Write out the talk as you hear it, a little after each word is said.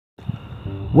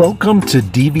Welcome to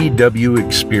DVW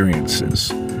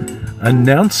Experiences,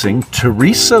 announcing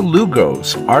Theresa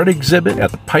Lugo's art exhibit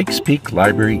at the Pike Peak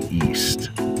Library East.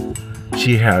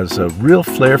 She has a real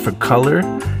flair for color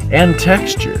and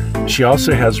texture. She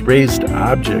also has raised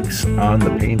objects on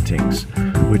the paintings,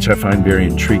 which I find very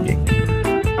intriguing.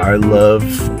 I love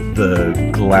the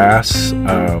glass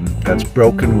that's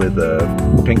broken with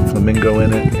a pink flamingo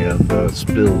in it and the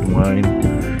spilled wine.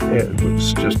 It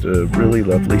was just a really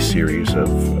lovely series of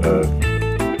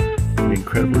an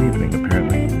incredible evening,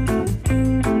 apparently.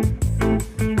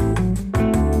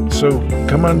 So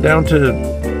come on down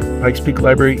to Pikes Peak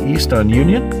Library East on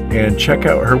Union and check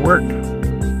out her work.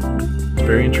 It's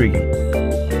very intriguing.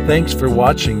 Thanks for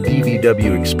watching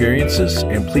DVW Experiences,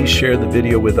 and please share the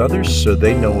video with others so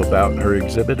they know about her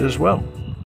exhibit as well.